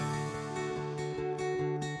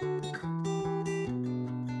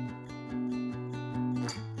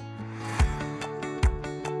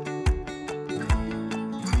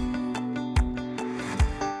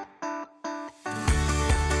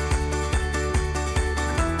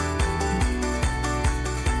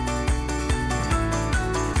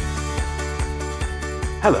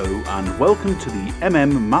Hello and welcome to the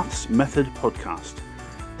Maths Method podcast.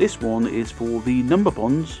 This one is for the number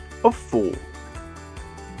bonds of 4.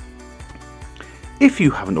 If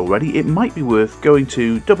you haven't already, it might be worth going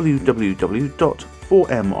to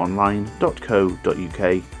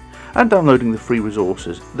www.4monline.co.uk and downloading the free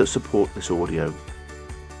resources that support this audio.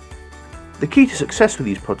 The key to success with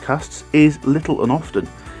these podcasts is little and often.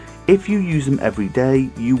 If you use them every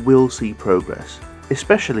day, you will see progress,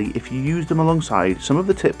 especially if you use them alongside some of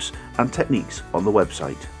the tips and techniques on the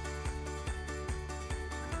website.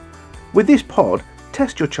 With this pod,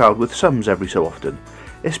 test your child with sums every so often,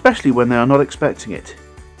 especially when they are not expecting it.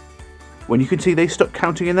 When you can see they stop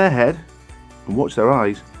counting in their head, and watch their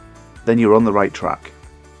eyes, then you're on the right track.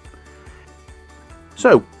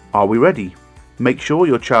 So, are we ready? Make sure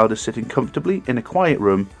your child is sitting comfortably in a quiet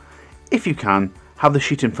room. If you can, have the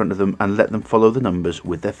sheet in front of them and let them follow the numbers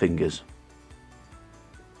with their fingers.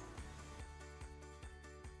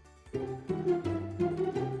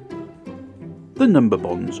 The number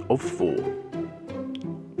bonds of 4.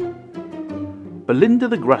 Belinda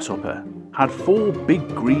the grasshopper had 4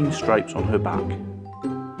 big green stripes on her back,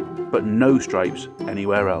 but no stripes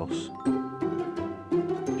anywhere else.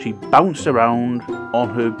 She bounced around on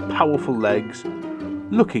her powerful legs,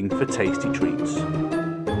 looking for tasty treats.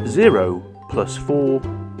 0 plus 4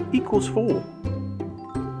 equals 4.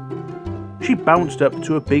 She bounced up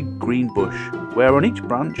to a big green bush, where on each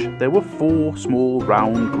branch there were 4 small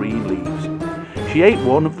round green leaves. She ate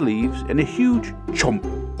one of the leaves in a huge chomp,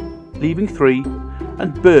 leaving 3,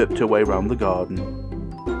 and burped her way round the garden.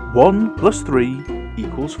 1 plus 3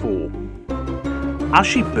 equals 4. As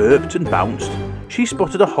she burped and bounced, she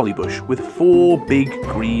spotted a holly bush with 4 big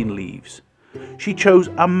green leaves. She chose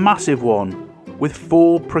a massive one with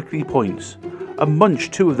 4 prickly points, and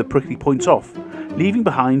munched 2 of the prickly points off, leaving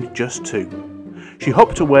behind just 2. She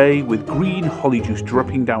hopped away with green holly juice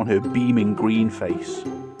dripping down her beaming green face.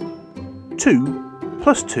 2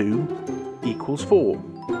 plus 2 equals 4.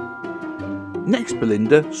 Next,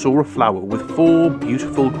 Belinda saw a flower with 4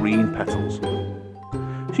 beautiful green petals.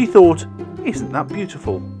 She thought, isn't that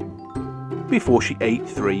beautiful? Before she ate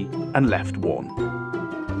 3 and left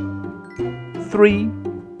 1. 3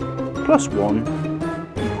 plus 1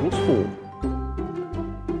 equals 4.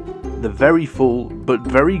 The very full but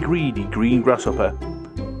very greedy green grasshopper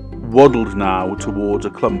waddled now towards a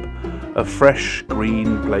clump of fresh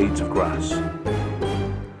green blades of grass.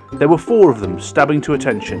 There were 4 of them stabbing to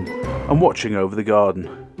attention and watching over the garden.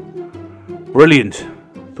 Brilliant,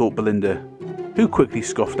 thought Belinda, who quickly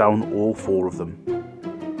scoffed down all 4 of them.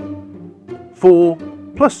 4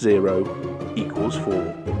 plus 0 equals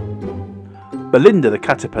 4. Belinda the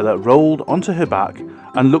caterpillar rolled onto her back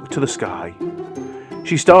and looked to the sky.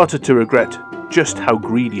 She started to regret just how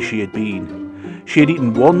greedy she had been. She had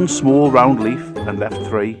eaten 1 small round leaf and left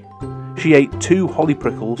 3. She ate 2 holly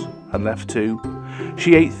prickles and left 2.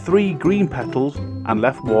 She ate 3 green petals and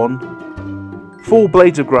left 1. 4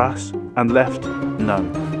 blades of grass and left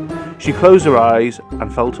none. She closed her eyes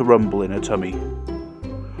and felt a rumble in her tummy.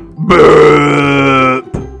 Burp!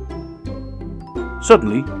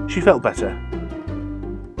 Suddenly, she felt better,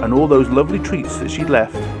 and all those lovely treats that she'd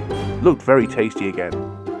left looked very tasty again.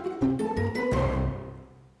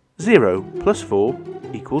 0 plus 4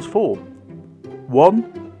 equals 4. 1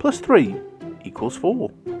 plus 3 equals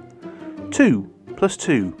 4. 2 plus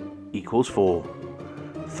 2 equals 4.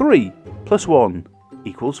 3 plus 1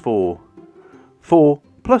 equals 4. 4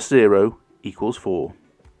 plus 0 equals 4.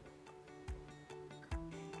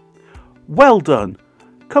 Well done!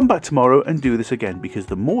 Come back tomorrow and do this again, because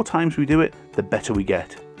the more times we do it, the better we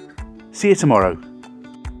get. See you tomorrow.